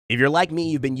If you're like me,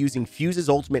 you've been using Fuse's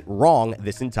ultimate wrong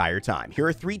this entire time. Here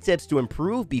are 3 tips to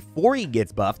improve before he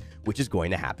gets buffed, which is going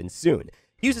to happen soon.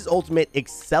 Fuse's ultimate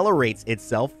accelerates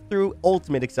itself through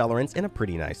ultimate accelerants in a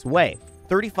pretty nice way.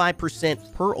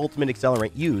 35% per ultimate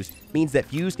accelerant used means that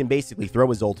Fuse can basically throw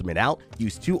his ultimate out,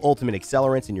 use 2 ultimate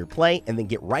accelerants in your play, and then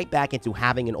get right back into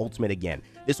having an ultimate again.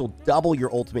 This will double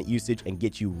your ultimate usage and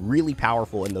get you really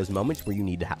powerful in those moments where you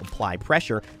need to apply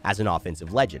pressure as an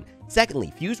offensive legend.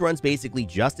 Secondly, Fuse runs basically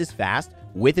just as fast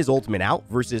with his ultimate out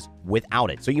versus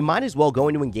without it. So you might as well go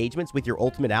into engagements with your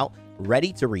ultimate out,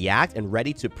 ready to react and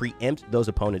ready to preempt those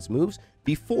opponents' moves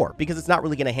before, because it's not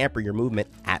really going to hamper your movement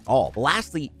at all.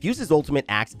 Lastly, Fuse's ultimate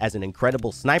acts as an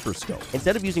incredible sniper scope.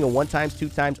 Instead of using a 1x,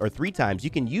 2x, or 3x, you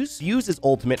can use Fuse's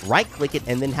ultimate, right-click it,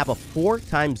 and then have a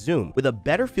 4x zoom with a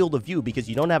better field of view because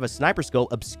you don't have a sniper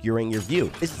scope obscuring your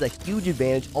view. This is a huge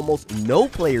advantage almost no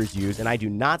players use, and I do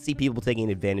not see people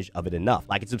taking advantage of it enough.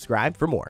 Like and subscribe for more.